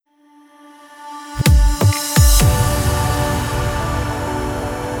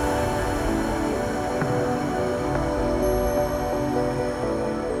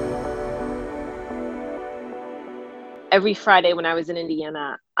every Friday when I was in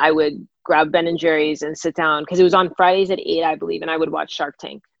Indiana, I would grab Ben and Jerry's and sit down because it was on Fridays at 8, I believe, and I would watch Shark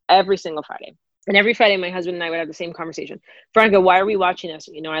Tank every single Friday. And every Friday, my husband and I would have the same conversation. Veronica, why are we watching this?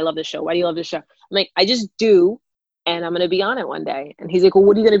 You know, I love this show. Why do you love this show? I'm like, I just do, and I'm going to be on it one day. And he's like, well,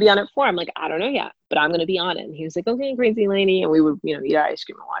 what are you going to be on it for? I'm like, I don't know yet, but I'm going to be on it. And he was like, okay, crazy lady. And we would, you know, eat ice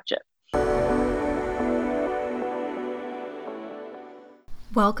cream and watch it.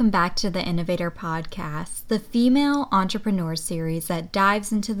 Welcome back to the Innovator Podcast, the female entrepreneur series that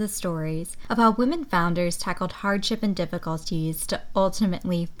dives into the stories of how women founders tackled hardship and difficulties to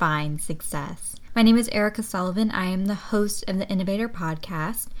ultimately find success. My name is Erica Sullivan. I am the host of the Innovator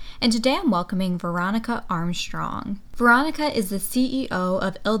Podcast, and today I'm welcoming Veronica Armstrong. Veronica is the CEO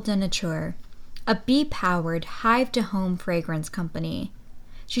of Il de Nature, a bee-powered hive-to-home fragrance company.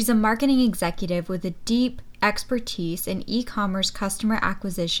 She's a marketing executive with a deep expertise in e-commerce customer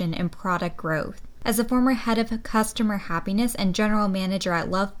acquisition and product growth. As a former head of customer happiness and general manager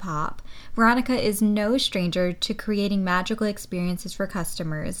at Love Pop, Veronica is no stranger to creating magical experiences for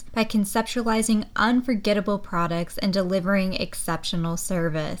customers by conceptualizing unforgettable products and delivering exceptional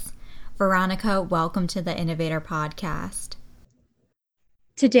service. Veronica, welcome to the Innovator Podcast.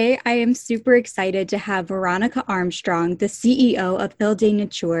 Today, I am super excited to have Veronica Armstrong, the CEO of Il de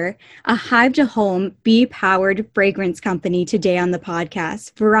Nature, a hive-to-home, bee-powered fragrance company, today on the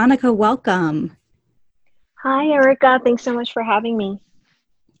podcast. Veronica, welcome. Hi, Erica. Thanks so much for having me.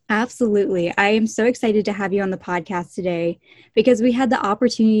 Absolutely. I am so excited to have you on the podcast today because we had the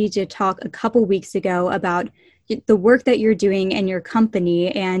opportunity to talk a couple weeks ago about the work that you're doing and your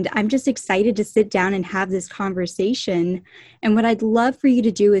company. And I'm just excited to sit down and have this conversation. And what I'd love for you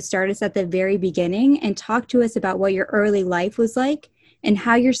to do is start us at the very beginning and talk to us about what your early life was like and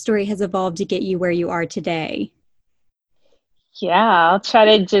how your story has evolved to get you where you are today. Yeah, I'll try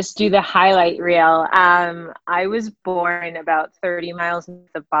to just do the highlight reel. I was born about 30 miles north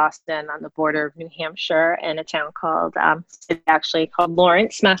of Boston on the border of New Hampshire in a town called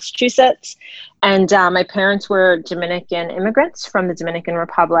Lawrence, Massachusetts. And my parents were Dominican immigrants from the Dominican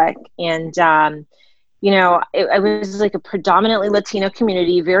Republic. And, it was like a predominantly Latino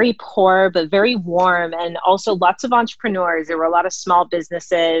community, very poor, but very warm, and also lots of entrepreneurs. There were a lot of small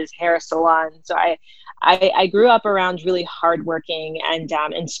businesses, hair salons. So I grew up around really hardworking and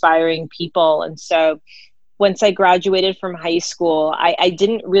inspiring people. And so once I graduated from high school, I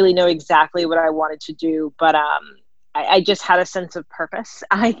didn't really know exactly what I wanted to do, but I just had a sense of purpose,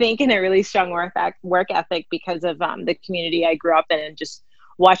 I think, and a really strong work ethic because of the community I grew up in and just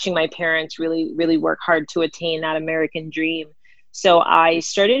watching my parents really, really work hard to attain that American dream. So I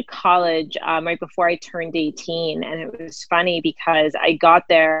started college right before I turned 18. And it was funny because I got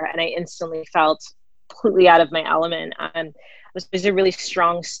there and I instantly felt completely out of my element. I was a really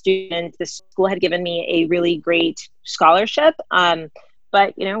strong student. The school had given me a really great scholarship.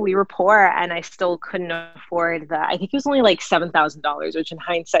 But, we were poor and I still couldn't afford I think it was only like $7,000, which in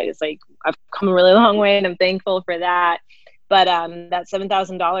hindsight is like, I've come a really long way and I'm thankful for that. But that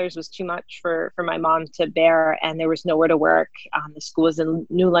 $7,000 was too much for my mom to bear, and there was nowhere to work. The school was in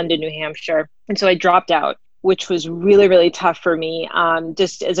New London, New Hampshire. And so I dropped out, which was really, really tough for me.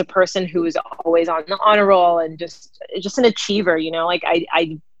 Just as a person who was always on the honor roll and just an achiever, like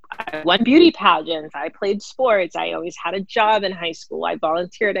I won beauty pageants, I played sports, I always had a job in high school, I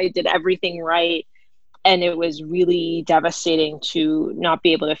volunteered, I did everything right. And it was really devastating to not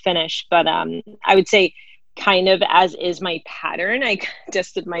be able to finish. But I would say, kind of as is my pattern, I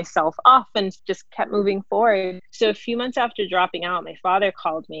dusted myself off and just kept moving forward. So a few months after dropping out, my father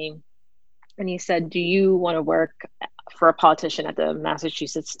called me and he said, do you want to work for a politician at the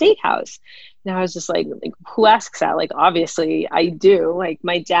Massachusetts State House? And I was just like, who asks that? Like, obviously I do. Like,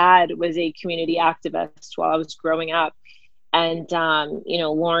 my dad was a community activist while I was growing up. And,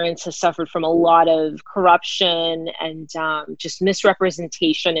 Lawrence has suffered from a lot of corruption and just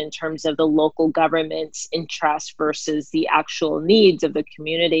misrepresentation in terms of the local government's interest versus the actual needs of the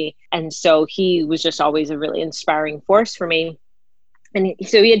community. And so he was just always a really inspiring force for me. And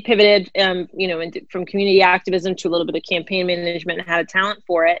so he had pivoted, from community activism to a little bit of campaign management and had a talent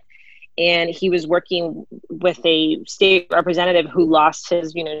for it. And he was working with a state representative who lost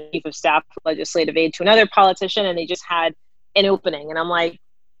his, chief of staff legislative aide to another politician, and they just had an opening. And I'm like,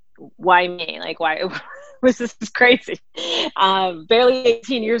 why me? Like, why was this crazy? Barely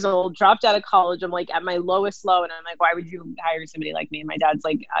 18 years old, dropped out of college. I'm like at my lowest low. And I'm like, why would you hire somebody like me? And my dad's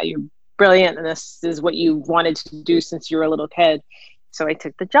like, you're brilliant. And this is what you wanted to do since you were a little kid. So I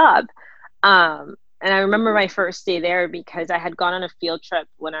took the job. And I remember my first day there because I had gone on a field trip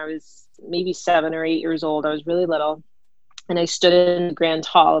when I was maybe 7 or 8 years old. I was really little. And I stood in the grand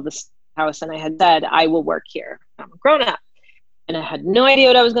hall of the house and I had said, I will work here. I'm a grown up. And I had no idea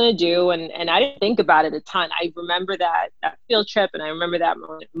what I was going to do. And I didn't think about it a ton. I remember that field trip and I remember that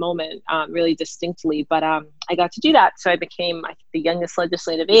moment really distinctly. But I got to do that. So I became, I think, the youngest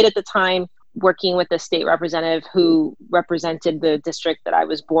legislative aide at the time, working with the state representative who represented the district that I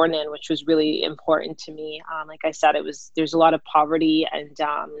was born in, which was really important to me. Like I said, there's a lot of poverty and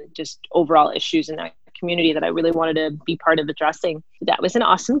just overall issues in that community that I really wanted to be part of addressing. That was an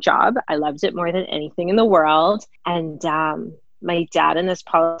awesome job. I loved it more than anything in the world. And my dad and this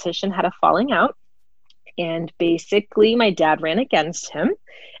politician had a falling out. And basically, my dad ran against him.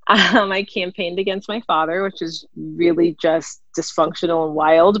 I campaigned against my father, which is really just dysfunctional and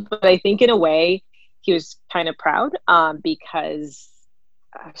wild. But I think in a way, he was kind of proud because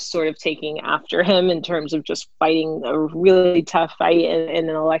I was sort of taking after him in terms of just fighting a really tough fight in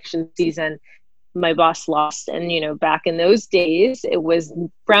an election season. My boss lost. And, back in those days, it was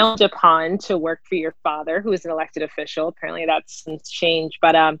frowned upon to work for your father, who was an elected official. Apparently that's since changed.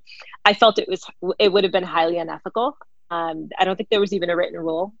 But I felt it would have been highly unethical. I don't think there was even a written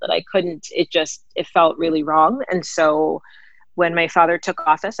rule that I couldn't. It felt really wrong. And so when my father took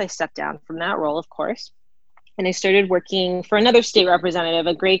office, I stepped down from that role, of course. And I started working for another state representative,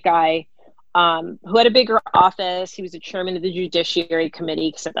 a great guy, who had a bigger office. He was the chairman of the Judiciary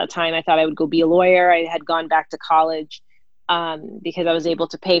Committee, because at that time I thought I would go be a lawyer. I had gone back to college because I was able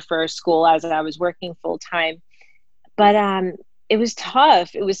to pay for school as I was working full time. But it was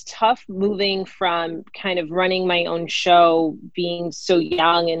tough. It was tough moving from kind of running my own show, being so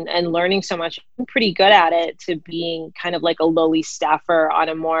young and learning so much. I'm pretty good at it, to being kind of like a lowly staffer on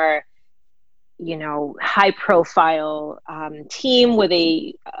a more high profile team with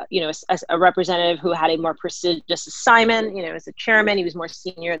a representative who had a more prestigious assignment. As a chairman, he was more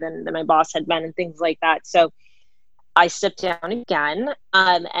senior than my boss had been and things like that. So I stepped down again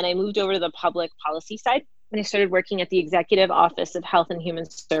and I moved over to the public policy side. And I started working at the Executive Office of Health and Human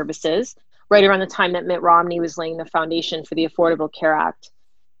Services right around the time that Mitt Romney was laying the foundation for the Affordable Care Act.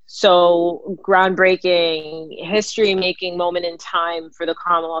 So groundbreaking, history-making moment in time for the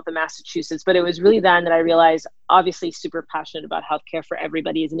Commonwealth of Massachusetts. But it was really then that I realized, obviously super passionate about healthcare for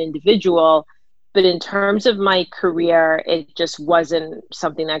everybody as an individual. But in terms of my career, it just wasn't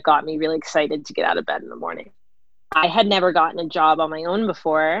something that got me really excited to get out of bed in the morning. I had never gotten a job on my own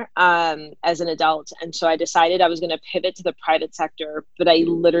before as an adult. And so I decided I was going to pivot to the private sector, but I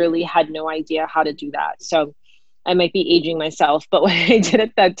literally had no idea how to do that. So I might be aging myself, but what I did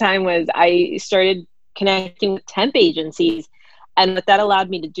at that time was I started connecting with temp agencies. And what that allowed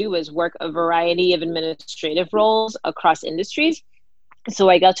me to do was work a variety of administrative roles across industries. So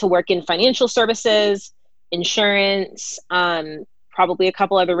I got to work in financial services, insurance, probably a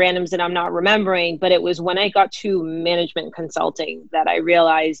couple other randoms that I'm not remembering, but it was when I got to management consulting that I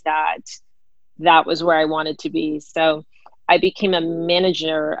realized that was where I wanted to be. So I became a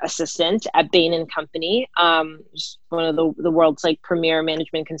manager assistant at Bain & Company, one of the world's premier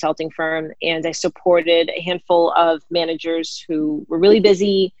management consulting firm. And I supported a handful of managers who were really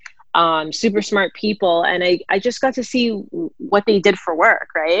busy, super smart people. And I just got to see what they did for work,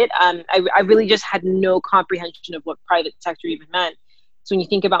 right? I really just had no comprehension of what private sector even meant. So when you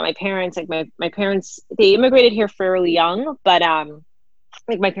think about my parents, my parents, they immigrated here fairly young, but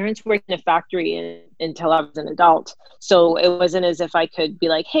my parents worked in a factory until I was an adult. So it wasn't as if I could be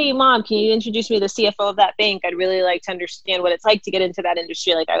like, hey, Mom, can you introduce me to the CFO of that bank? I'd really like to understand what it's like to get into that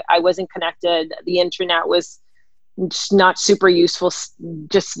industry. I wasn't connected. The internet was just not super useful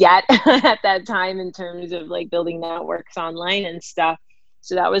just yet at that time in terms of building networks online and stuff.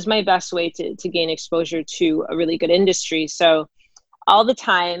 So that was my best way to gain exposure to a really good industry. So all the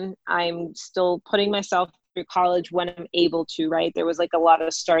time, I'm still putting myself through college when I'm able to, right? There was a lot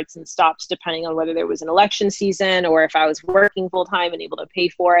of starts and stops depending on whether there was an election season or if I was working full time and able to pay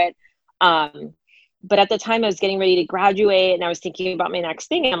for it. But at the time I was getting ready to graduate and I was thinking about my next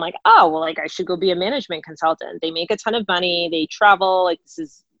thing. I'm like, oh, well, I should go be a management consultant. They make a ton of money. They travel. This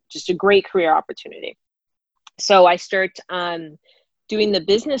is just a great career opportunity. So I start doing the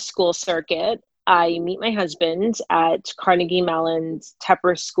business school circuit. I meet my husband at Carnegie Mellon's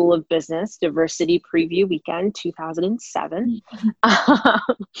Tepper School of Business Diversity Preview Weekend 2007.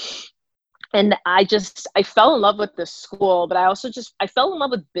 And I fell in love with the school, but I fell in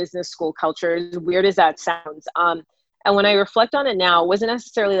love with business school culture, as weird as that sounds. And when I reflect on it now, it wasn't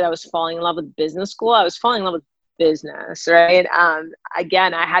necessarily that I was falling in love with business school. I was falling in love with business, right?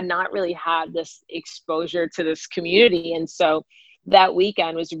 Again, I had not really had this exposure to this community. And so that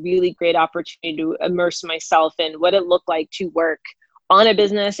weekend was a really great opportunity to immerse myself in what it looked like to work on a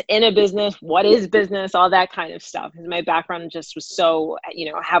business, in a business, what is business, all that kind of stuff. Because my background just was so,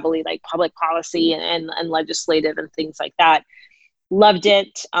 heavily like public policy and legislative and things like that. Loved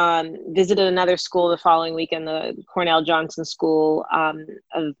it. Visited another school the following weekend, the Cornell Johnson School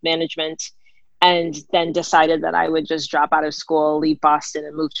of Management, and then decided that I would just drop out of school, leave Boston,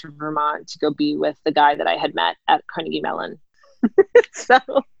 and move to Vermont to go be with the guy that I had met at Carnegie Mellon. So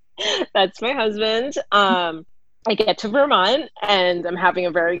that's my husband. I get to Vermont and I'm having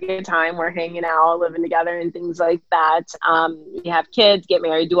a very good time. We're hanging out, living together and things like that. We have kids, get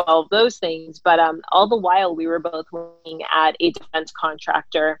married, do all of those things. But all the while we were both working at a defense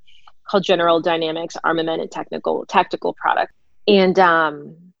contractor called General Dynamics Armament and Tactical Product. And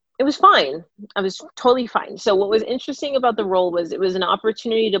it was fine. I was totally fine. So what was interesting about the role was it was an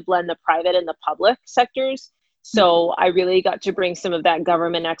opportunity to blend the private and the public sectors. So I really got to bring some of that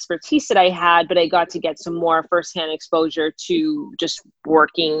government expertise that I had, but I got to get some more firsthand exposure to just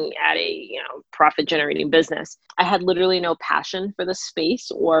working at a, profit generating business. I had literally no passion for the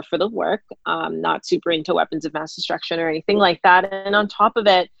space or for the work, not super into weapons of mass destruction or anything like that. And on top of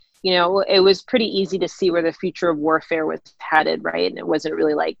it, it was pretty easy to see where the future of warfare was headed, right? And it wasn't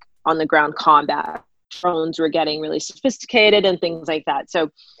really like on the ground combat. Drones were getting really sophisticated and things like that. So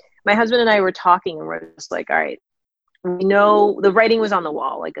my husband and I were talking and we're just like, all right, we know the writing was on the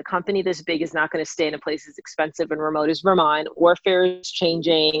wall. Like a company this big is not going to stay in a place as expensive and remote as Vermont. Warfare is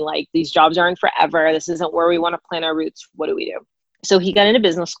changing. Like these jobs aren't forever. This isn't where we want to plant our roots. What do we do? So he got into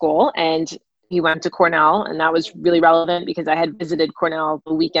business school and he went to Cornell. And that was really relevant because I had visited Cornell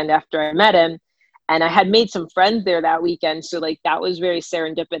the weekend after I met him. And I had made some friends there that weekend. So like that was very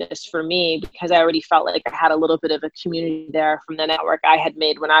serendipitous for me because I already felt like I had a little bit of a community there from the network I had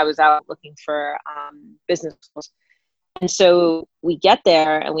made when I was out looking for business schools. And so we get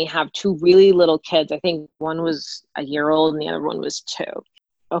there and we have two really little kids. I think one was a year old and the other one was 2.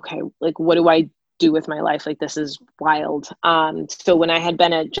 Okay, like what do I do with my life? Like this is wild. So when I had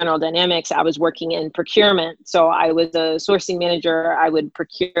been at General Dynamics, I was working in procurement. So I was a sourcing manager. I would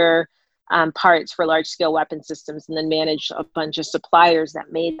procure parts for large scale weapon systems and then manage a bunch of suppliers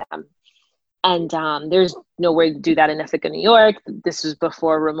that made them. And there's no way to do that in Ithaca, New York. This was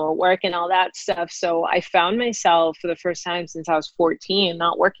before remote work and all that stuff. So I found myself for the first time since I was 14,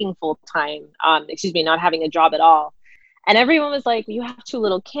 not working full time, not having a job at all. And everyone was like, you have 2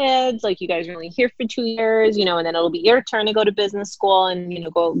 little kids, like you guys are only here for 2 years, and then it'll be your turn to go to business school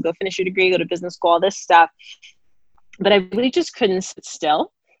and, go finish your degree, go to business school, all this stuff. But I really just couldn't sit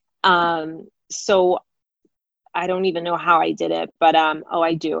still. So I don't even know how I did it, but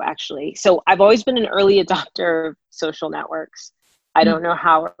I do actually. So I've always been an early adopter of social networks. I don't know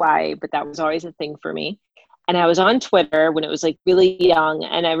how or why, but that was always a thing for me. And I was on Twitter when it was like really young.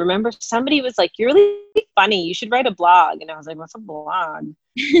 And I remember somebody was like, you're really funny. You should write a blog. And I was like, what's a blog?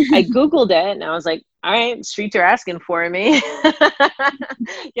 I Googled it and I was like, all right, streets are asking for me.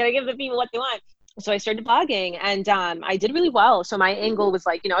 Gotta give the people what they want. So I started blogging and I did really well. So my angle was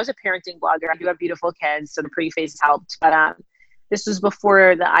like, I was a parenting blogger. I do have beautiful kids, so the pretty faces helped. But this was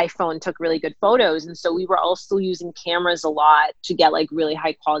before the iPhone took really good photos. And so we were all still using cameras a lot to get like really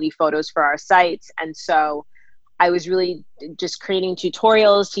high quality photos for our sites. And so I was really just creating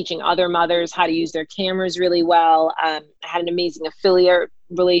tutorials, teaching other mothers how to use their cameras really well. I had an amazing affiliate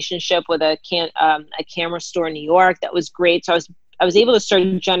relationship with a camera store in New York that was great. So I was able to start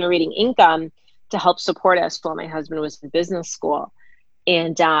generating income to help support us while my husband was in business school.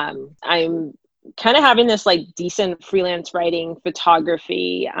 And I'm kind of having this like decent freelance writing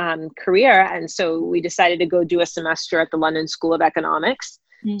photography career. And so we decided to go do a semester at the London School of Economics.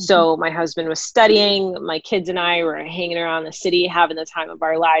 Mm-hmm. So my husband was studying, my kids and I were hanging around the city, having the time of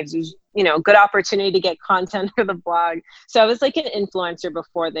our lives. It was, good opportunity to get content for the blog. So I was like an influencer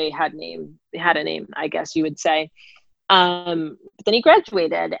before they had a name, I guess you would say. But then he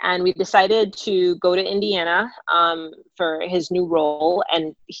graduated and we decided to go to Indiana for his new role.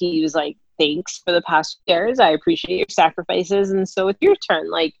 And he was like, thanks for the past years. I appreciate your sacrifices. And so it's your turn,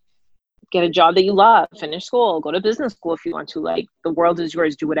 like get a job that you love, finish school, go to business school if you want to, like the world is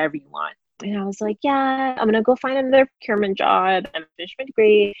yours, do whatever you want. And I was like, yeah, I'm going to go find another procurement job and finish my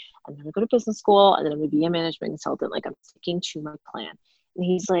degree. I'm going to go to business school and then I'm going to be a management consultant. Like I'm sticking to my plan. And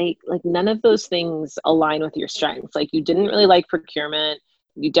he's like none of those things align with your strengths. Like you didn't really like procurement.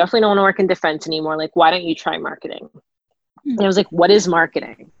 You definitely don't want to work in defense anymore. Like, why don't you try marketing? And I was like, what is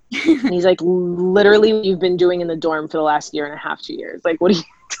marketing? And he's like, literally what you've been doing in the dorm for the last year and a half, 2 years. Like, what are you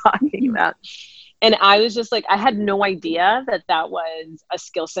talking about? And I was just like, I had no idea that was a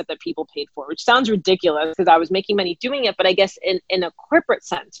skill set that people paid for, which sounds ridiculous because I was making money doing it. But I guess in a corporate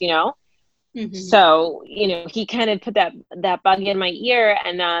sense, Mm-hmm. So, he kind of put that bug in my ear,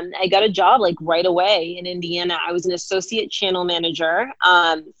 and I got a job like right away in Indiana. I was an associate channel manager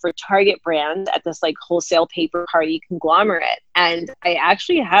for Target brand at this like wholesale paper party conglomerate. And I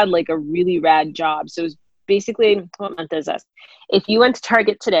actually had like a really rad job. So it was basically, what month is this? If you went to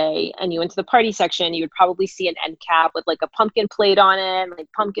Target today and you went to the party section, you would probably see an end cap with like a pumpkin plate on it, and, like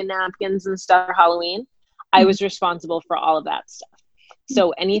pumpkin napkins and stuff for Halloween. I was responsible for all of that stuff.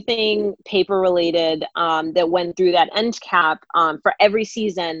 So anything paper related that went through that end cap for every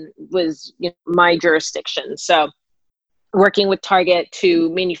season was my jurisdiction. So working with Target to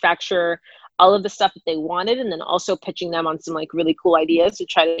manufacture all of the stuff that they wanted, and then also pitching them on some like really cool ideas to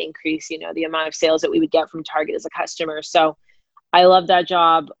try to increase, the amount of sales that we would get from Target as a customer. So I loved that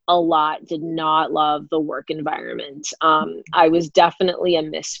job a lot. Did not love the work environment. I was definitely a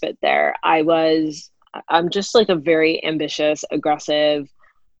misfit there. I'm just like a very ambitious, aggressive,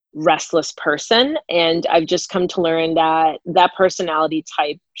 restless person. And I've just come to learn that that personality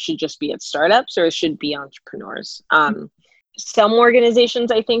type should just be at startups or it should be entrepreneurs. Some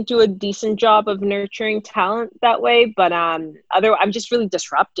organizations, I think, do a decent job of nurturing talent that way, but I'm just really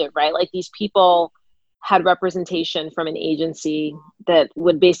disruptive, right? Like these people had representation from an agency that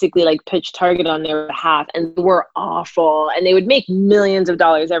would basically like pitch Target on their behalf, and they were awful, and they would make millions of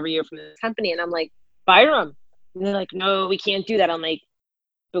dollars every year from this company. And I'm like, fire them. And they're like, no, we can't do that. I'm like,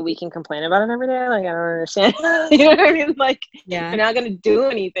 but we can complain about it every day. Like, I don't understand. You know what I mean? Like, Yeah. we're not going to do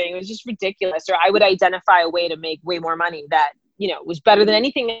anything. It was just ridiculous. Or I would identify a way to make way more money that, was better than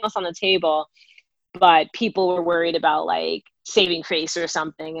anything else on the table. But people were worried about like saving face or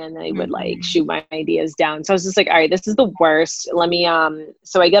something, and they would like shoot my ideas down. So I was just like, all right, this is the worst. Let me,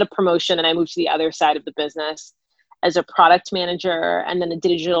 so I got a promotion and I moved to the other side of the business as a product manager and then a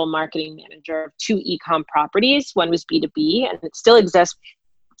digital marketing manager of 2 e-com properties. One was B2B, and it still exists.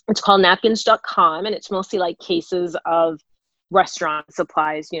 It's called napkins.com, and it's mostly like cases of restaurant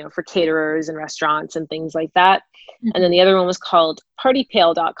supplies, for caterers and restaurants and things like that. And then the other one was called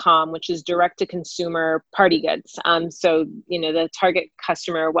partypail.com, which is direct to consumer party goods. So, the target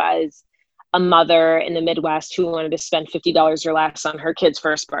customer was a mother in the Midwest who wanted to spend $50 or less on her kid's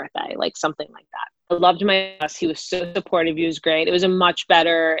first birthday, like something like that. I loved my boss. He was so supportive. He was great. It was a much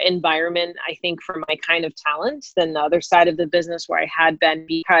better environment, I think, for my kind of talent than the other side of the business where I had been,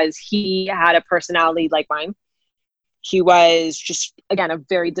 because he had a personality like mine. He was just, again, a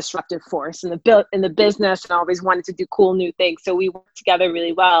very disruptive force in the business, and always wanted to do cool new things. So we worked together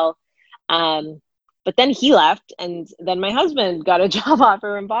really well. But then he left, and then my husband got a job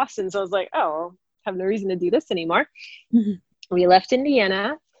offer in Boston. So I was like, oh, I have no reason to do this anymore. We left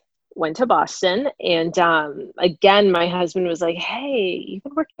Indiana, went to Boston, and again, my husband was like, hey, you've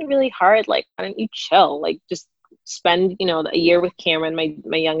been working really hard. Like, why don't you chill? Like, just spend, a year with Cameron,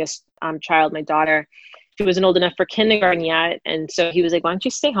 my youngest child, my daughter. She wasn't old enough for kindergarten yet. And so he was like, why don't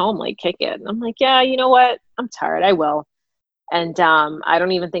you stay home, like kick it? And I'm like, yeah, you know what? I'm tired. I will. And I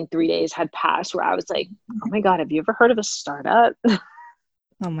don't even think 3 days had passed where I was like, oh my God, have you ever heard of a startup? Oh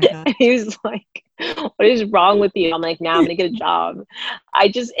my God. And he was like, what is wrong with you? I'm like, now I'm going to get a job. I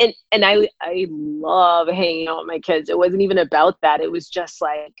love hanging out with my kids. It wasn't even about that. It was just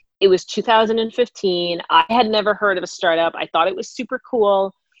like, it was 2015. I had never heard of a startup. I thought it was super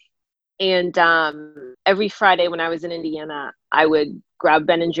cool. And every Friday when I was in Indiana, I would grab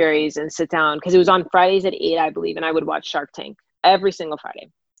Ben and Jerry's and sit down, because it was on Fridays at 8, I believe, and I would watch Shark Tank every single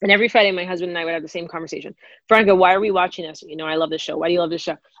Friday. And every Friday, my husband and I would have the same conversation. Veronica, why are we watching this? I love this show. Why do you love this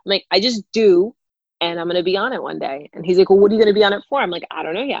show? I'm like, I just do, and I'm going to be on it one day. And he's like, well, what are you going to be on it for? I'm like, I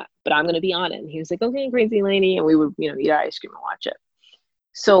don't know yet, but I'm going to be on it. And he was like, okay, crazy lady. And we would, eat ice cream and watch it.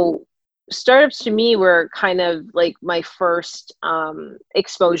 So startups to me were kind of like my first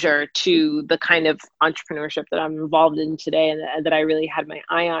exposure to the kind of entrepreneurship that I'm involved in today, and that I really had my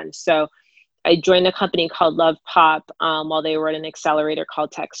eye on. So I joined a company called Love Pop while they were at an accelerator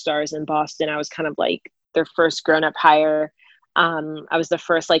called Techstars in Boston. I was kind of like their first grown-up hire. I was the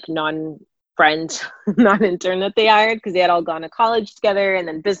first like non-friend, non-intern that they hired, because they had all gone to college together and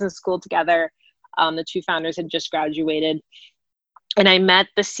then business school together. The 2 founders had just graduated. And I met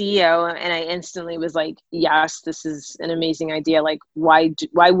the CEO, and I instantly was like, yes, this is an amazing idea. Like, why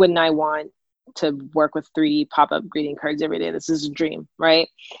wouldn't I want to work with 3D pop-up greeting cards every day? This is a dream, right?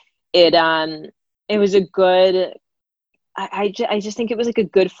 It was a good, I just think it was like a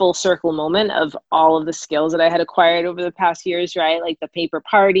good full circle moment of all of the skills that I had acquired over the past years, right? Like the paper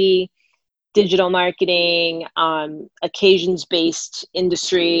party, digital marketing, occasions-based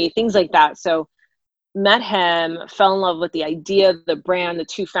industry, things like that. So met him, fell in love with the idea, the brand, the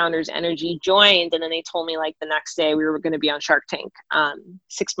two founders' energy, joined, and then they told me like the next day we were going to be on Shark Tank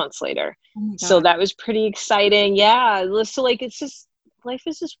 6 months later. Oh my So God. that was pretty exciting. Yeah. So like it's just life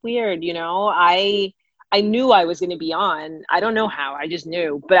is just weird, you know. I knew I was going to be on. I don't know how. I just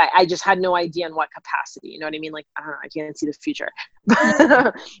knew, but I just had no idea in what capacity. You know what I mean? Like I don't know, I can't see the future. But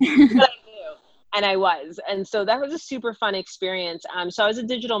I knew, and I was. And so that was a super fun experience. So I was a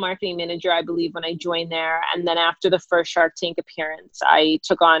digital marketing manager, I believe, when I joined there. And then after the first Shark Tank appearance, I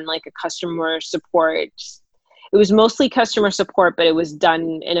took on like a customer support. It was mostly customer support, but it was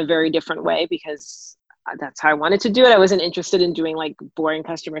done in a very different way because that's how I wanted to do it. I wasn't interested in doing like boring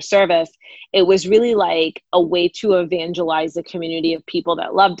customer service. It was really like a way to evangelize the community of people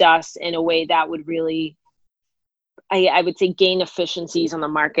that loved us in a way that would really, I would say, gain efficiencies on the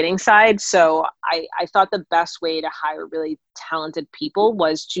marketing side. So I thought the best way to hire really talented people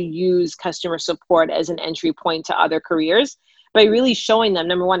was to use customer support as an entry point to other careers by really showing them,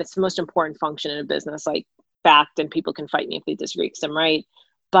 number one, it's the most important function in a business, like fact, and people can fight me if they disagree because I'm right.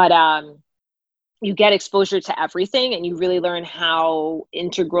 But you get exposure to everything and you really learn how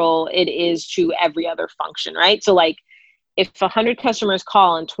integral it is to every other function, right? So like if 100 customers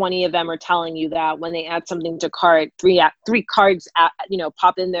call and 20 of them are telling you that when they add something to cart, three cards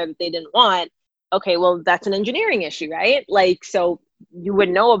pop in there that they didn't want, okay, well, that's an engineering issue, right? Like, so you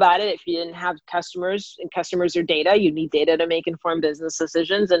wouldn't know about it if you didn't have customers, and customers are data. You need data to make informed business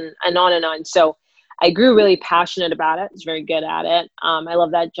decisions, and on and on. So I grew really passionate about it. I was very good at it. I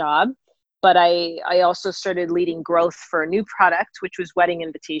love that job. But I also started leading growth for a new product, which was wedding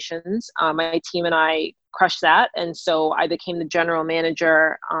invitations. My team and I crushed that. And so I became the general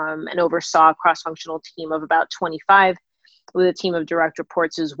manager and oversaw a cross-functional team of about 25 with a team of direct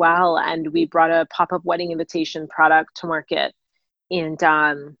reports as well. And we brought a pop-up wedding invitation product to market. And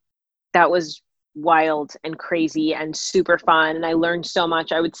that was wild and crazy and super fun. And I learned so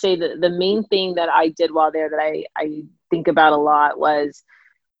much. I would say that the main thing that I did while there that I think about a lot was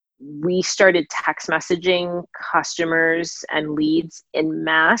we started text messaging customers and leads in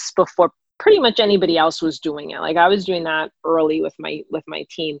mass before pretty much anybody else was doing it. Like I was doing that early with my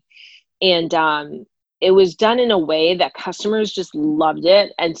team, and it was done in a way that customers just loved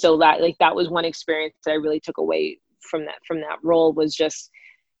it. And so that was one experience that I really took away from that role, was just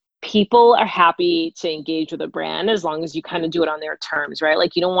people are happy to engage with a brand as long as you kind of do it on their terms, right?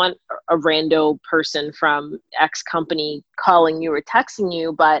 Like you don't want a rando person from X company calling you or texting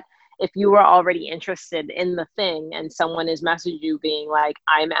you, but if you were already interested in the thing and someone is messaging you being like,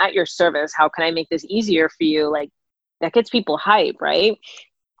 I'm at your service, how can I make this easier for you? Like that gets people hype, right?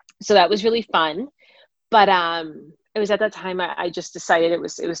 So that was really fun. But it was at that time I just decided it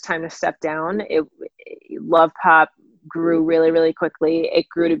was time to step down. Love Pop grew really, really quickly. It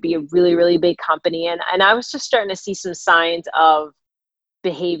grew to be a really, really big company. And I was just starting to see some signs of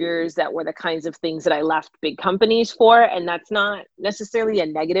behaviors that were the kinds of things that I left big companies for. And that's not necessarily a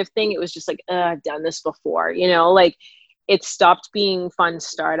negative thing. It was just like, I've done this before, like it stopped being fun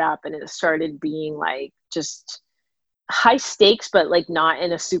startup and it started being like just high stakes, but like not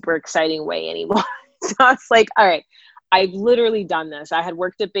in a super exciting way anymore. So it's like, all right, I've literally done this. I had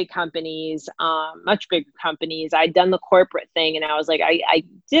worked at big companies, much bigger companies. I'd done the corporate thing. And I was like, I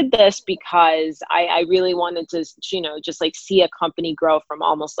did this because I really wanted to, just like see a company grow from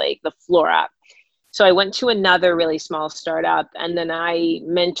almost like the floor up. So I went to another really small startup, and then I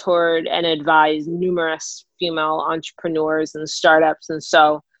mentored and advised numerous female entrepreneurs and startups. And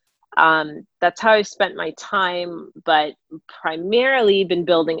so that's how I spent my time, but primarily been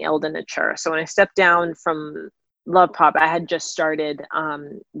building Ilda Nature. So when I stepped down from Love Pop, I had just started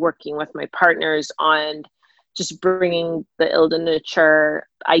working with my partners on just bringing the Ilda Nature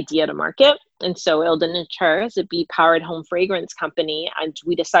idea to market. And so Ilda Nature is a bee-powered home fragrance company, and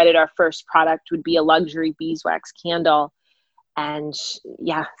we decided our first product would be a luxury beeswax candle. And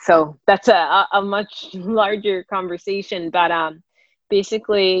yeah, so that's a much larger conversation, but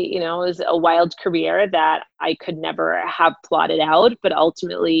basically, it was a wild career that I could never have plotted out. But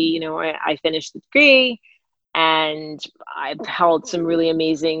ultimately, I finished the degree and I've held some really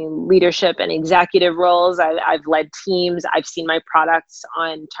amazing leadership and executive roles. I've led teams. I've seen my products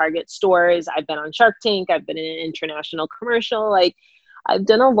on Target stores. I've been on Shark Tank. I've been in an international commercial. Like I've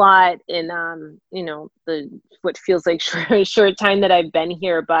done a lot in, the what feels like short time that I've been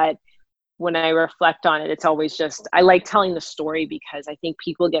here. But when I reflect on it, it's always just, I like telling the story because I think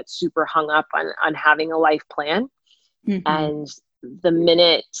people get super hung up on having a life plan. Mm-hmm. And the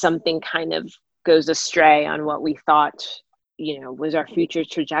minute something kind of goes astray on what we thought, was our future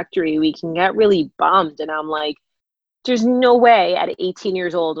trajectory, we can get really bummed. And I'm like, there's no way at 18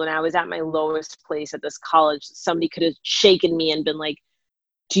 years old, when I was at my lowest place at this college, somebody could have shaken me and been like,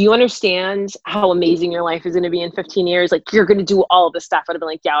 do you understand how amazing your life is going to be in 15 years? Like, you're going to do all of this stuff. I'd have been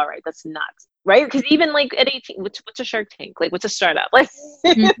like, yeah, all right, that's nuts. Right. Because even like at 18, what's a Shark Tank? Like, what's a startup? Like,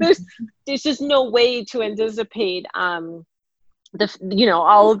 there's just no way to anticipate, all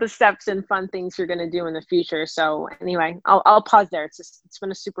of the steps and fun things you're going to do in the future. So anyway, I'll pause there. It's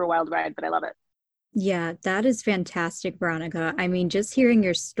been a super wild ride, but I love it. Yeah, that is fantastic, Veronica. I mean, just hearing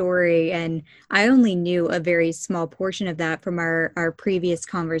your story, and I only knew a very small portion of that from our previous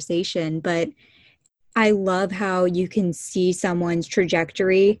conversation, but I love how you can see someone's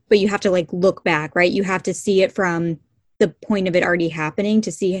trajectory, but you have to like look back, right? You have to see it from the point of it already happening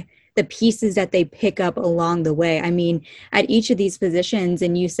to see the pieces that they pick up along the way. I mean, at each of these positions,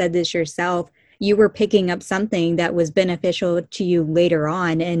 and you said this yourself, you were picking up something that was beneficial to you later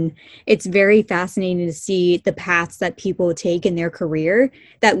on. And it's very fascinating to see the paths that people take in their career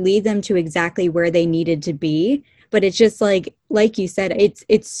that lead them to exactly where they needed to be. But it's just like you said,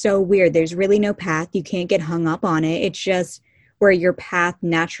 it's so weird. There's really no path. You can't get hung up on it. It's just where your path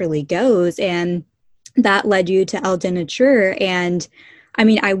naturally goes. And that led you to Eldon Nature. And I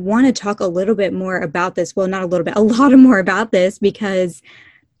mean, I want to talk a little bit more about this. Well, not a little bit, a lot more about this, because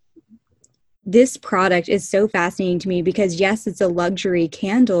this product is so fascinating to me because yes, it's a luxury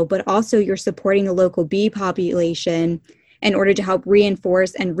candle, but also you're supporting a local bee population in order to help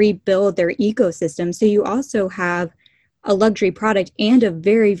reinforce and rebuild their ecosystem. So you also have a luxury product and a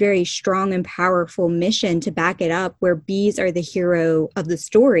very, very strong and powerful mission to back it up, where bees are the hero of the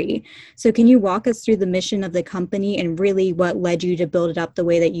story. So can you walk us through the mission of the company and really what led you to build it up the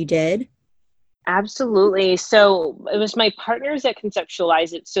way that you did? Absolutely. So it was my partners that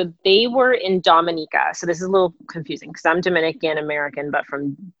conceptualized it. So they were in Dominica. So this is a little confusing because I'm Dominican American, but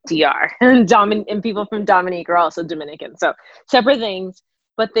from DR. And people from Dominica are also Dominican. So separate things.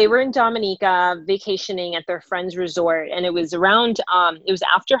 But they were in Dominica vacationing at their friend's resort. And it was it was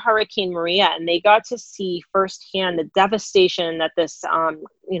after Hurricane Maria. And they got to see firsthand the devastation that this,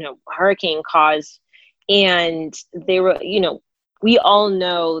 hurricane caused. And they were, we all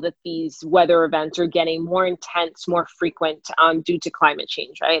know that these weather events are getting more intense, more frequent due to climate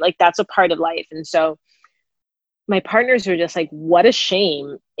change, right? Like that's a part of life. And so my partners were just like, what a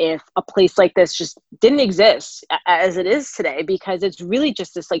shame if a place like this just didn't exist as it is today, because it's really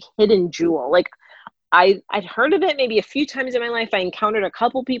just this like hidden jewel. Like I'd heard of it maybe a few times in my life. I encountered a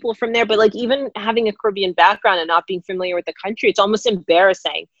couple people from there, but like even having a Caribbean background and not being familiar with the country, it's almost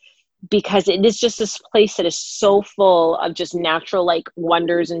embarrassing, because it is just this place that is so full of just natural like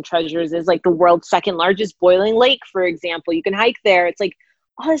wonders and treasures. Is like the world's second largest boiling lake, for example. You can hike there. It's like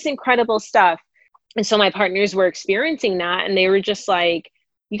all this incredible stuff. And so my partners were experiencing that, and they were just like,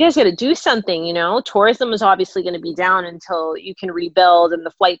 you guys got to do something, tourism is obviously going to be down until you can rebuild and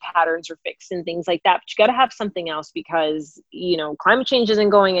the flight patterns are fixed and things like that. But you got to have something else because, climate change isn't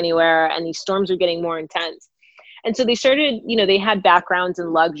going anywhere and these storms are getting more intense. And so they started, they had backgrounds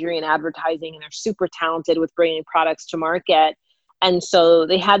in luxury and advertising, and they're super talented with bringing products to market. And so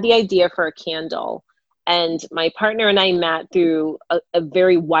they had the idea for a candle. And my partner and I met through a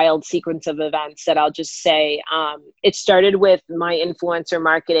very wild sequence of events that I'll just say. It started with my influencer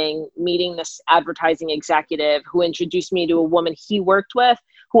marketing, meeting this advertising executive who introduced me to a woman he worked with,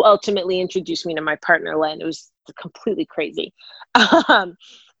 who ultimately introduced me to my partner, Lynn. It was completely crazy.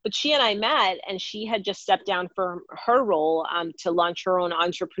 But she and I met, and she had just stepped down from her role to launch her own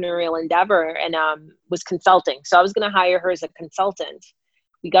entrepreneurial endeavor, and was consulting. So I was going to hire her as a consultant.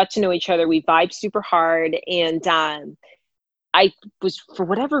 We got to know each other. We vibed super hard. And I was, for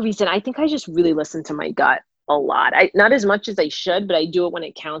whatever reason, I think I just really listened to my gut a lot. Not as much as I should, but I do it when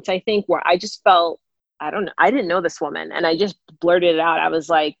it counts, I think, where I just felt, I don't know, I didn't know this woman. And I just blurted it out. I was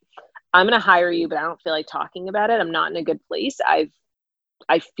like, I'm going to hire you, but I don't feel like talking about it. I'm not in a good place.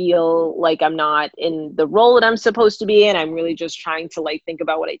 I feel like I'm not in the role that I'm supposed to be in. I'm really just trying to like think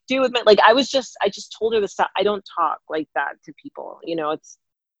about what I do with my, I just told her this stuff. I don't talk like that to people, it's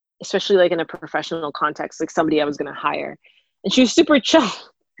especially like in a professional context, like somebody I was going to hire. And she was super chill.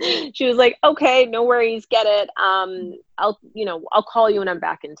 She was like, okay, no worries. Get it. I'll call you when I'm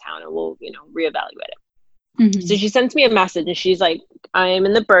back in town and we'll, reevaluate it. Mm-hmm. So she sends me a message and she's like, I am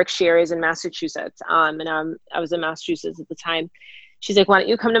in the Berkshires in Massachusetts. And I was in Massachusetts at the time. She's like, why don't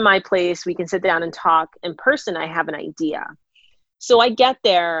you come to my place? We can sit down and talk in person. I have an idea. So I get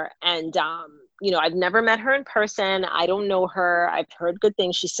there and, I've never met her in person. I don't know her. I've heard good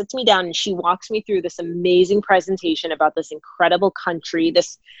things. She sits me down and she walks me through this amazing presentation about this incredible country,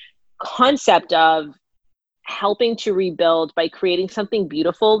 this concept of helping to rebuild by creating something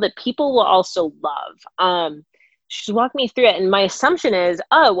beautiful that people will also love. she's walking me through it. And my assumption is,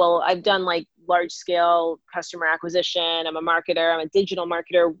 oh, well, I've done like large scale customer acquisition. I'm a marketer. I'm a digital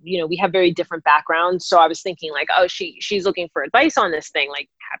marketer. We have very different backgrounds. So I was thinking like, oh, she's looking for advice on this thing, like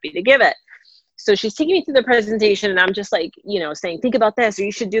happy to give it. So she's taking me through the presentation and I'm just like, saying, think about this, or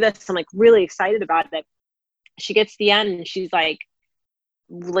you should do this. I'm like really excited about it. She gets to the end and she's like,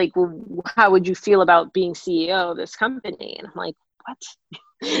 well, how would you feel about being CEO of this company? And I'm like, what?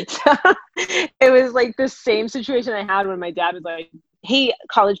 So it was like the same situation I had when my dad was like, hey,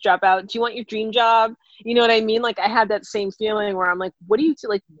 college dropout, do you want your dream job? You know what I mean? Like I had that same feeling where I'm like, what do you do?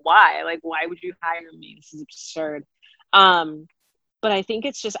 Like, why? Like, why would you hire me? This is absurd. But I think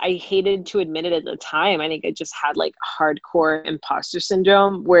it's just, I hated to admit it at the time. I think I just had like hardcore imposter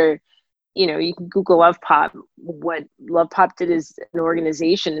syndrome where, you can Google Love Pop. What Love Pop did as an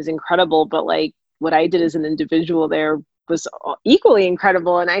organization is incredible, but like what I did as an individual there was equally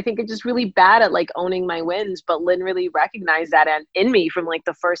incredible. And I think it's just really bad at like owning my wins, but Lynn really recognized that in me from like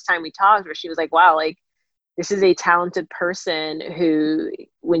the first time we talked, where she was like, wow, like this is a talented person who,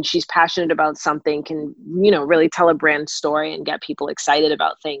 when she's passionate about something, can, really tell a brand story and get people excited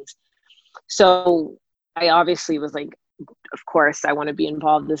about things. So I obviously was like, of course, I want to be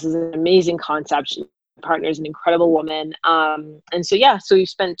involved. This is an amazing concept. My partner is an incredible woman. And so we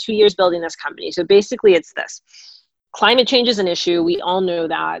spent 2 years building this company. So basically it's this. Climate change is an issue. We all know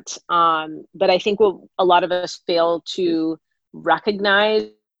that. But I think what a lot of us fail to recognize,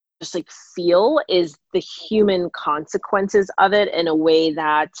 just like feel, is the human consequences of it in a way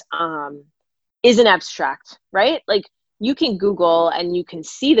that isn't abstract, right? Like you can Google and you can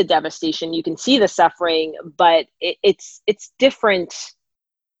see the devastation, you can see the suffering, but it's different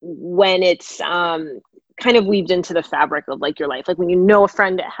when it's kind of weaved into the fabric of like your life. Like when a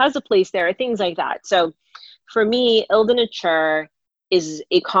friend that has a place there, things like that. So for me, Ilda Nature is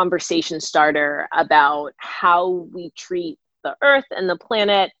a conversation starter about how we treat the earth and the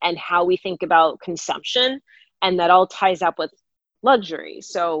planet and how we think about consumption. And that all ties up with luxury.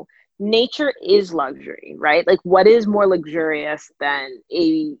 So nature is luxury, right? Like what is more luxurious than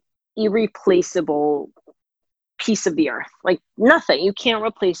a irreplaceable piece of the earth? Like nothing. You can't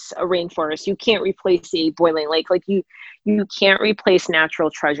replace a rainforest. You can't replace a boiling lake. Like you can't replace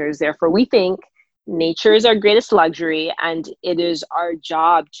natural treasures. Therefore, we think nature is our greatest luxury and it is our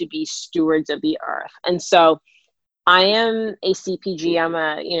job to be stewards of the earth. And so I am a CPG. I'm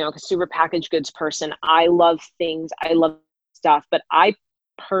a, consumer packaged goods person. I love things. I love stuff, but I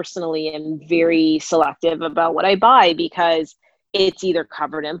personally am very selective about what I buy because it's either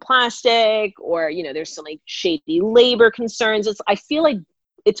covered in plastic or, there's some like shady labor concerns. I feel like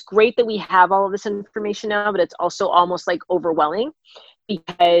it's great that we have all of this information now, but it's also almost like overwhelming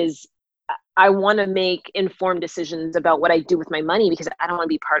because I want to make informed decisions about what I do with my money because I don't want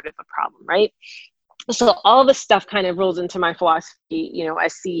to be part of the problem, right? So all this stuff kind of rolls into my philosophy,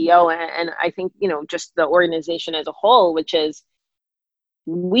 as CEO, and I think, just the organization as a whole, which is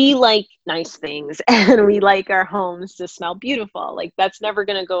we like nice things and we like our homes to smell beautiful. Like that's never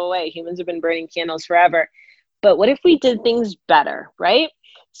going to go away. Humans have been burning candles forever. But what if we did things better, right?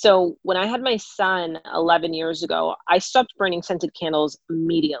 So when I had my son 11 years ago, I stopped burning scented candles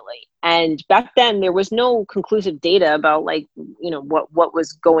immediately. And back then there was no conclusive data about like, what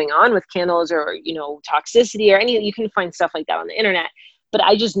was going on with candles or, toxicity or any, you can find stuff like that on the internet. But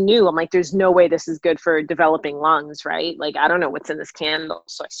I just knew, I'm like, there's no way this is good for developing lungs, right? Like, I don't know what's in this candle.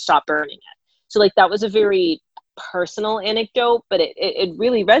 So I stopped burning it. So like, that was a very personal anecdote, but it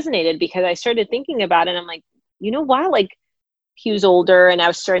really resonated because I started thinking about it. And I'm like, why? Like, he was older and I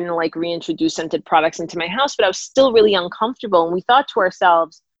was starting to like reintroduce scented products into my house, but I was still really uncomfortable. And we thought to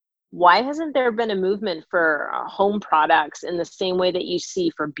ourselves, why hasn't there been a movement for home products in the same way that you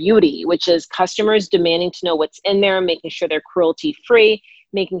see for beauty, which is customers demanding to know what's in there, making sure they're cruelty free,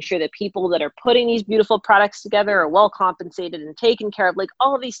 making sure that people that are putting these beautiful products together are well compensated and taken care of, like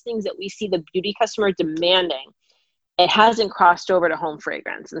all of these things that we see the beauty customer demanding. It hasn't crossed over to home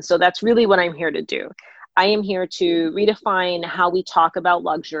fragrance. And so that's really what I'm here to do. I am here to redefine how we talk about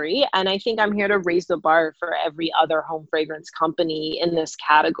luxury. And I think I'm here to raise the bar for every other home fragrance company in this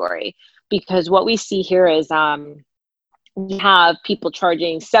category. Because what we see here is we have people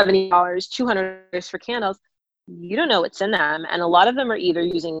charging $70, $200 for candles. You don't know what's in them. And a lot of them are either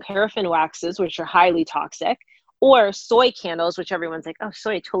using paraffin waxes, which are highly toxic, or soy candles, which everyone's like, oh,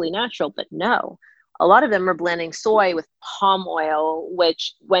 soy, totally natural. But no. A lot of them are blending soy with palm oil,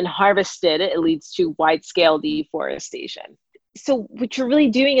 which when harvested, it leads to wide-scale deforestation. So what you're really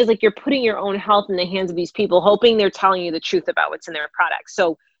doing is like you're putting your own health in the hands of these people, hoping they're telling you the truth about what's in their products.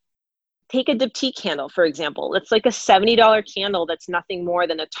 So take a diptyque candle, for example. It's like a $70 candle that's nothing more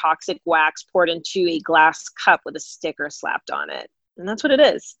than a toxic wax poured into a glass cup with a sticker slapped on it. And that's what it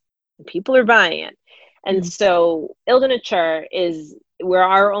is. And people are buying it. And so Ile de Nature is, we're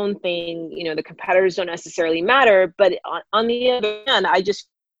our own thing. You know, the competitors don't necessarily matter. But on the other hand,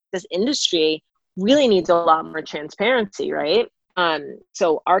 this industry really needs a lot more transparency, right?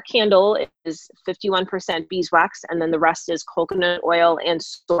 So our candle is 51% beeswax, and then the rest is coconut oil and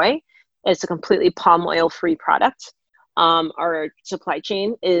soy. It's a completely palm oil free product. Our supply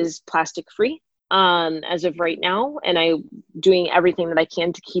chain is plastic free as of right now, and I'm doing everything that I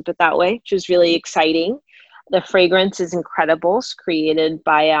can to keep it that way, which is really exciting. The fragrance is incredible. It's created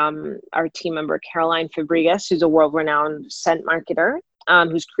by our team member, Caroline Fabregas, who's a world-renowned scent marketer,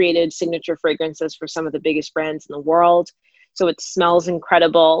 who's created signature fragrances for some of the biggest brands in the world. So it smells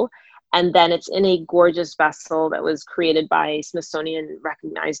incredible. And then it's in a gorgeous vessel that was created by Smithsonian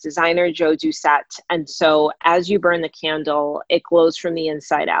recognized designer, Joe Doucette. And so as you burn the candle, it glows from the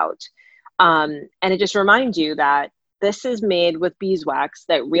inside out. And it just reminds you that this is made with beeswax,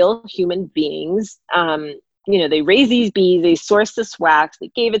 that real human beings, they raise these bees, they source this wax,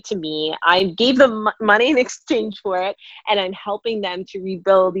 they gave it to me. I gave them money in exchange for it. And I'm helping them to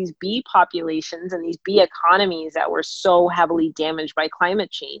rebuild these bee populations and these bee economies that were so heavily damaged by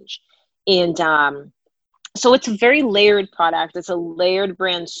climate change. And so it's a very layered product. It's a layered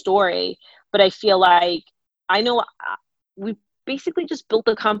brand story. But I feel like we basically just built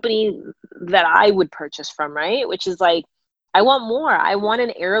a company that I would purchase from, right? Which is like, I want more. I want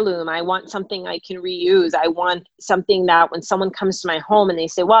an heirloom. I want something I can reuse. I want something that when someone comes to my home and they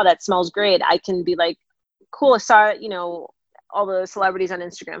say, wow, that smells great, I can be like, cool, I saw, all the celebrities on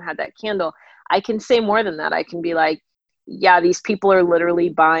Instagram had that candle. I can say more than that. I can be like, yeah, these people are literally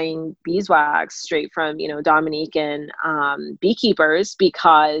buying beeswax straight from, Dominican beekeepers,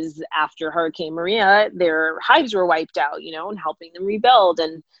 because after Hurricane Maria, their hives were wiped out, and helping them rebuild.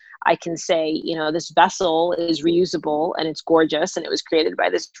 And I can say, this vessel is reusable and it's gorgeous and it was created by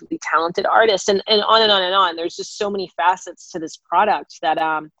this really talented artist, and on and on and on. There's just so many facets to this product that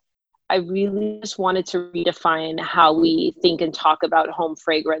I really just wanted to redefine how we think and talk about home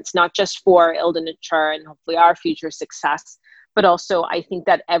fragrance, not just for Ile de Nature and hopefully our future success, but also I think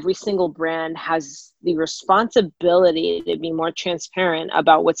that every single brand has the responsibility to be more transparent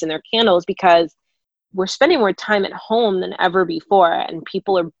about what's in their candles, because we're spending more time at home than ever before, and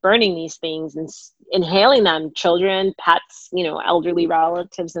people are burning these things and inhaling them, children, pets, elderly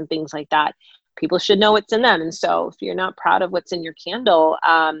relatives and things like that. People should know what's in them. And so if you're not proud of what's in your candle,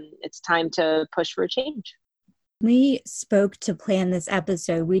 it's time to push for a change. We spoke to plan this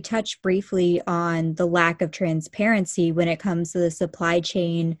episode. We touched briefly on the lack of transparency when it comes to the supply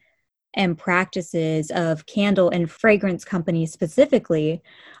chain and practices of candle and fragrance companies specifically.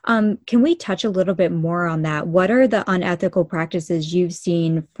 Can we touch a little bit more on that? What are the unethical practices you've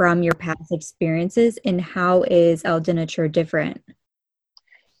seen from your past experiences, and how is Ile de Nature different?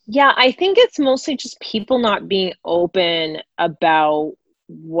 Yeah, I think it's mostly just people not being open about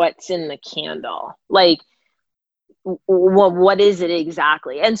what's in the candle. Like, what is it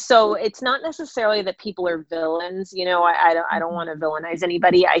exactly? And so it's not necessarily that people are villains. I don't want to villainize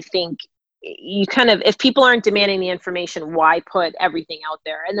anybody. I think you kind of, if people aren't demanding the information, why put everything out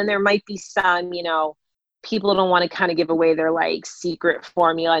there? And then there might be some, people don't want to kind of give away their like secret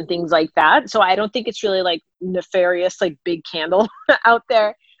formula and things like that. So I don't think it's really like nefarious, like big candle out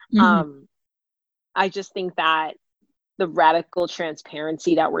there. I just think that the radical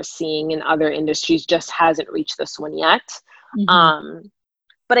transparency that we're seeing in other industries just hasn't reached this one yet.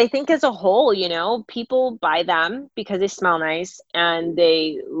 But I think as a whole, people buy them because they smell nice and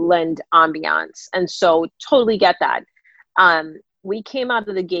they lend ambiance. And so totally get that. We came out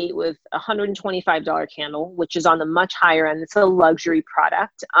of the gate with a $125 candle, which is on the much higher end. It's a luxury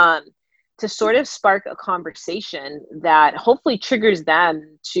product, to sort of spark a conversation that hopefully triggers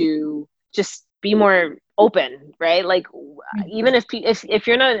them to just be more open, right? Like, even if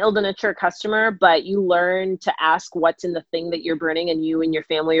you're not an Ile de Nature customer, but you learn to ask what's in the thing that you're burning and you and your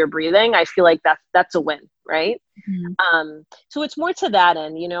family are breathing, I feel like that's a win, right? So it's more to that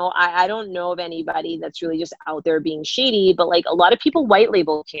end. I don't know of anybody that's really just out there being shady, but like a lot of people white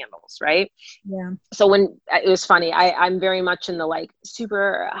label candles, right? Yeah. So when it was funny, I'm very much in the like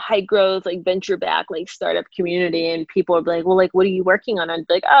super high growth, like venture back, like startup community, and people are like, well, like, what are you working on? I'd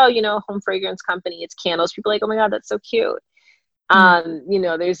be like, oh, home fragrance company, it's candles. People are like, oh my God, that's so cute.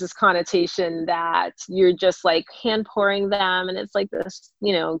 There's this connotation that you're just like hand pouring them, and it's like this,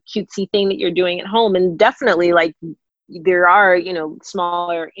 cutesy thing that you're doing at home. And definitely like there are,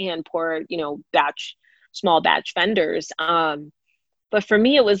 smaller hand pour, small batch vendors. But for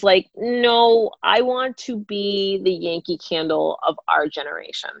me, it was like, no, I want to be the Yankee Candle of our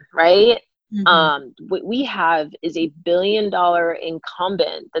generation, right? Mm-hmm. What we have is a $1 billion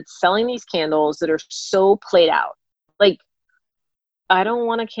incumbent that's selling these candles that are so played out. Like, I don't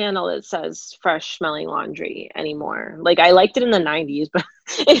want a candle that says fresh smelling laundry anymore. Like, I liked it in the 90s, but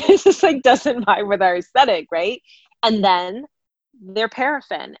it just like doesn't vibe with our aesthetic, right? And then they're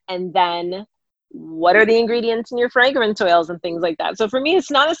paraffin. And then what are the ingredients in your fragrance oils and things like that? So for me, it's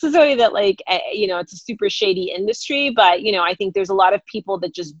not necessarily that like, it's a super shady industry, but, I think there's a lot of people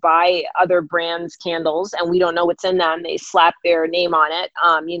that just buy other brands' candles and we don't know what's in them. They slap their name on it.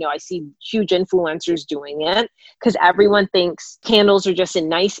 I see huge influencers doing it because everyone thinks candles are just a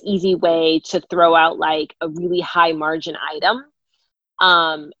nice, easy way to throw out like a really high margin item.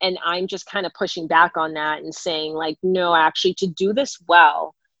 And I'm just kind of pushing back on that and saying like, no, actually to do this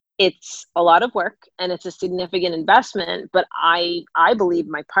well, it's a lot of work and it's a significant investment, but I believe,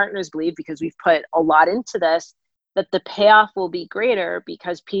 my partners believe, because we've put a lot into this, that the payoff will be greater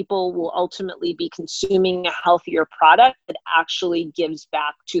because people will ultimately be consuming a healthier product that actually gives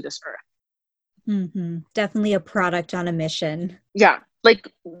back to this earth. Mm-hmm. Definitely a product on a mission. Yeah.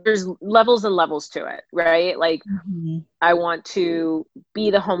 Like there's levels and levels to it, right? Like Mm-hmm. I want to be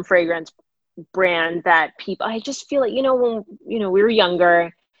the home fragrance brand that people, I just feel like, when, we were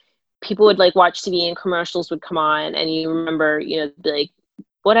younger, people would like watch TV and commercials would come on and you remember, be like,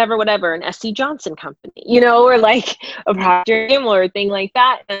 whatever, an SC Johnson company, or like a Procter & Gamble or a thing like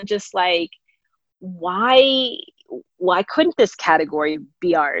that. And just like, why couldn't this category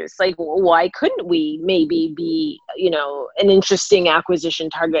be ours? Like, why couldn't we maybe be, an interesting acquisition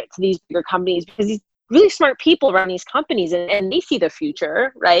target to these bigger companies? Because these really smart people run these companies and they see the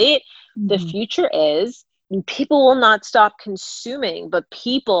future, right? Mm-hmm. The future is people will not stop consuming, but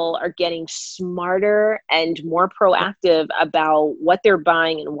people are getting smarter and more proactive about what they're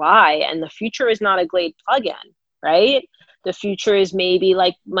buying and why. And the future is not a Glade plug-in, right? The future is maybe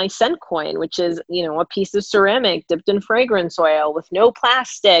like my scent coin, which is, a piece of ceramic dipped in fragrance oil with no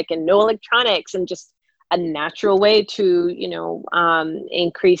plastic and no electronics and just a natural way to,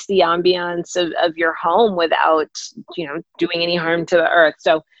 increase the ambiance of your home without, doing any harm to the earth.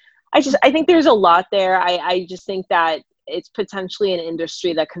 So I think there's a lot there. I just think that it's potentially an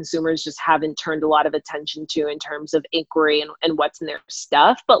industry that consumers just haven't turned a lot of attention to in terms of inquiry and what's in their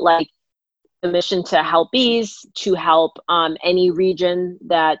stuff. But like the mission to help bees, to help any region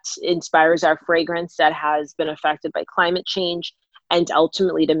that inspires our fragrance that has been affected by climate change, and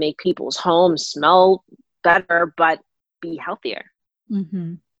ultimately to make people's homes smell better, but be healthier.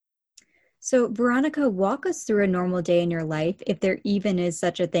 Mm-hmm. So, Veronica, walk us through a normal day in your life, if there even is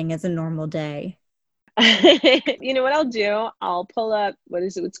such a thing as a normal day. You know what I'll do? I'll pull up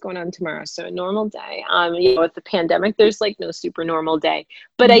what's going on tomorrow. So a normal day. With the pandemic, there's like no super normal day.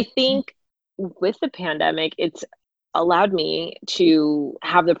 But I think with the pandemic, it's allowed me to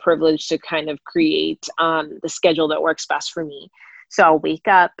have the privilege to kind of create the schedule that works best for me. So I'll wake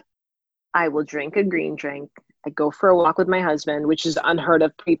up, I will drink a green drink. I go for a walk with my husband, which is unheard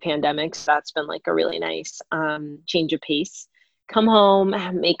of pre-pandemic. So that's been like a really nice change of pace. Come home,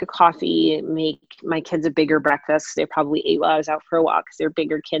 make a coffee, make my kids a bigger breakfast. They probably ate while I was out for a walk because they're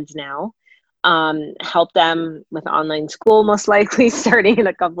bigger kids now. Help them with online school, most likely starting in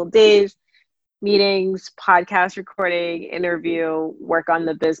a couple of days. Meetings, podcast recording, interview, work on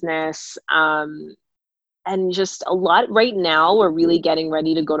the business. And just a lot right now, we're really getting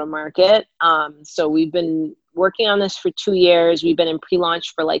ready to go to market. So we've been working on this for 2 years. We've been in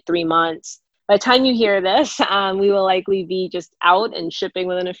pre-launch for like 3 months. By the time you hear this, we will likely be just out and shipping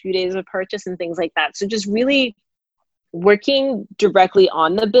within a few days of purchase and things like that. So just really working directly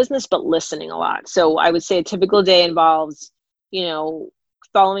on the business, but listening a lot. So I would say a typical day involves,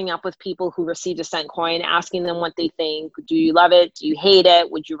 following up with people who received a scent coin, asking them what they think. Do you love it? Do you hate it?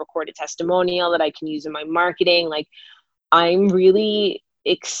 Would you record a testimonial that I can use in my marketing? Like, I'm really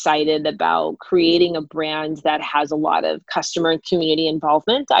excited about creating a brand that has a lot of customer and community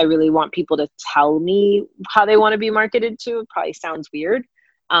involvement. I really want people to tell me how they want to be marketed to. It probably sounds weird.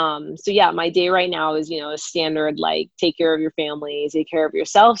 So yeah, my day right now is, a standard, like take care of your family, take care of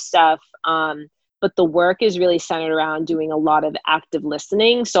yourself stuff. But the work is really centered around doing a lot of active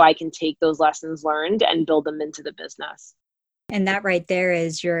listening so I can take those lessons learned and build them into the business. And that right there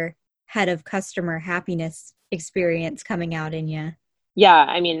is your head of customer happiness experience coming out in you. Yeah,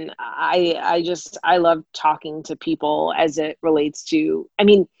 I mean, I love talking to people as it relates to,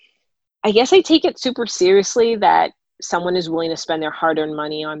 I guess I take it super seriously that someone is willing to spend their hard-earned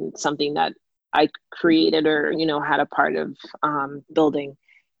money on something that I created or, had a part of building.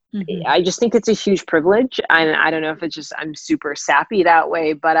 Mm-hmm. I just think it's a huge privilege. And I don't know if it's just, I'm super sappy that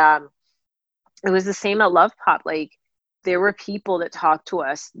way, but it was the same at Love Pop. Like, there were people that talked to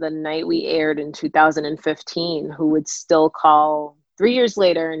us the night we aired in 2015 who would still call 3 years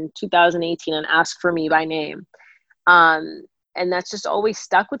later in 2018 and ask for me by name. And that's just always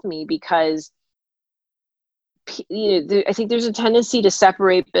stuck with me because I think there's a tendency to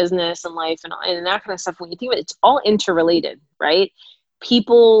separate business and life and that kind of stuff. When you think about it, it's all interrelated, right?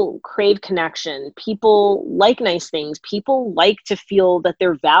 People crave connection. People like nice things. People like to feel that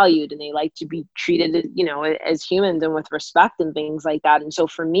they're valued and they like to be treated, as humans and with respect and things like that. And so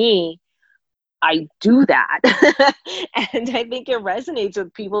for me, I do that. And I think it resonates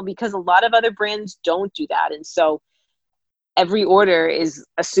with people because a lot of other brands don't do that. And so every order is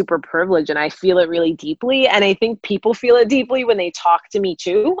a super privilege and I feel it really deeply. And I think people feel it deeply when they talk to me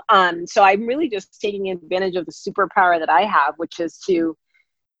too. So I'm really just taking advantage of the superpower that I have, which is to,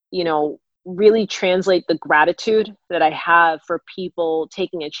 really translate the gratitude that I have for people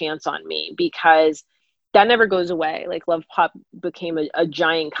taking a chance on me, because that never goes away. Like, Love Pop became a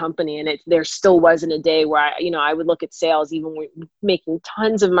giant company, and there still wasn't a day where I would look at sales, even making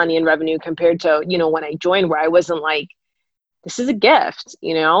tons of money in revenue compared to, when I joined, where I wasn't like, this is a gift,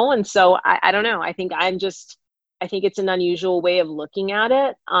 And so I don't know. I think it's an unusual way of looking at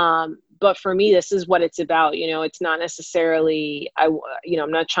it. But for me, this is what it's about. It's not necessarily,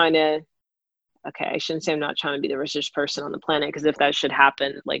 I'm not trying to, okay, I shouldn't say I'm not trying to be the richest person on the planet, because if that should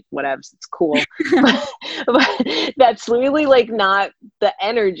happen, like, whatevs, it's cool. but that's really like not the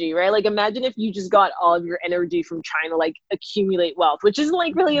energy, right? Like, imagine if you just got all of your energy from trying to like accumulate wealth, which isn't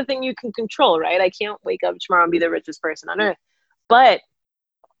like really a thing you can control, right? I can't wake up tomorrow and be the richest person on earth. But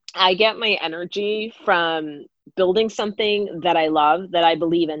I get my energy from building something that I love, that I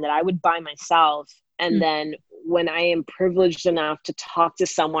believe in, that I would buy myself. And then when I am privileged enough to talk to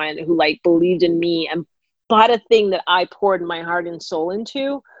someone who like believed in me and bought a thing that I poured my heart and soul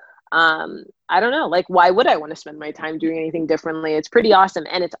into, I don't know, like, why would I want to spend my time doing anything differently? It's pretty awesome.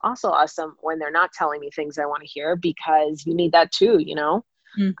 And it's also awesome when they're not telling me things I want to hear, because you need that too,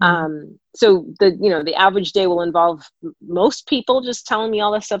 So the average day will involve most people just telling me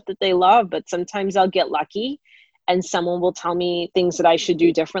all the stuff that they love, but sometimes I'll get lucky and someone will tell me things that I should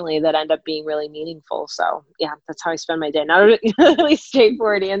do differently that end up being really meaningful. So yeah, that's how I spend my day. Not a really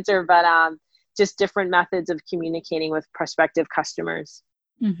straightforward answer, but just different methods of communicating with prospective customers.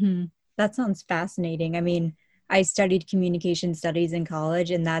 Mm-hmm. That sounds fascinating. I mean, I studied communication studies in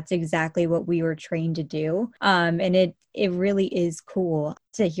college, and that's exactly what we were trained to do. And it really is cool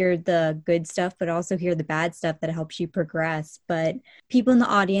to hear the good stuff, but also hear the bad stuff that helps you progress. But people in the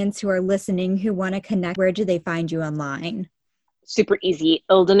audience who are listening, who want to connect, where do they find you online? Super easy.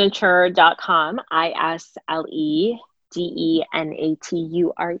 ildenature.com.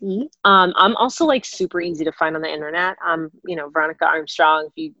 ISLEDENATURE. I'm also like super easy to find on the internet. Veronica Armstrong.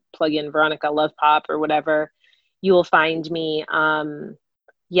 If you plug in Veronica Love Pop or whatever, you will find me. I'm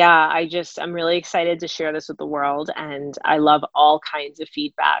really excited to share this with the world, and I love all kinds of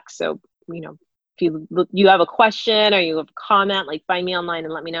feedback. So, if you have a question or you have a comment, like, find me online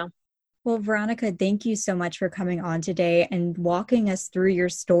and let me know. Well, Veronica, thank you so much for coming on today and walking us through your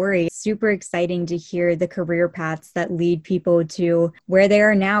story. Super exciting to hear the career paths that lead people to where they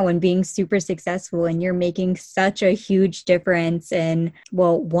are now and being super successful. And you're making such a huge difference in,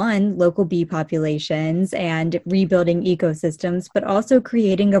 one, local bee populations and rebuilding ecosystems, but also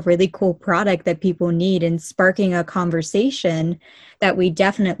creating a really cool product that people need and sparking a conversation that we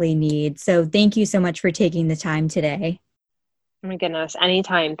definitely need. So thank you so much for taking the time today. Oh my goodness,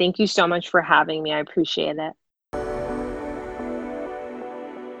 anytime. Thank you so much for having me. I appreciate it.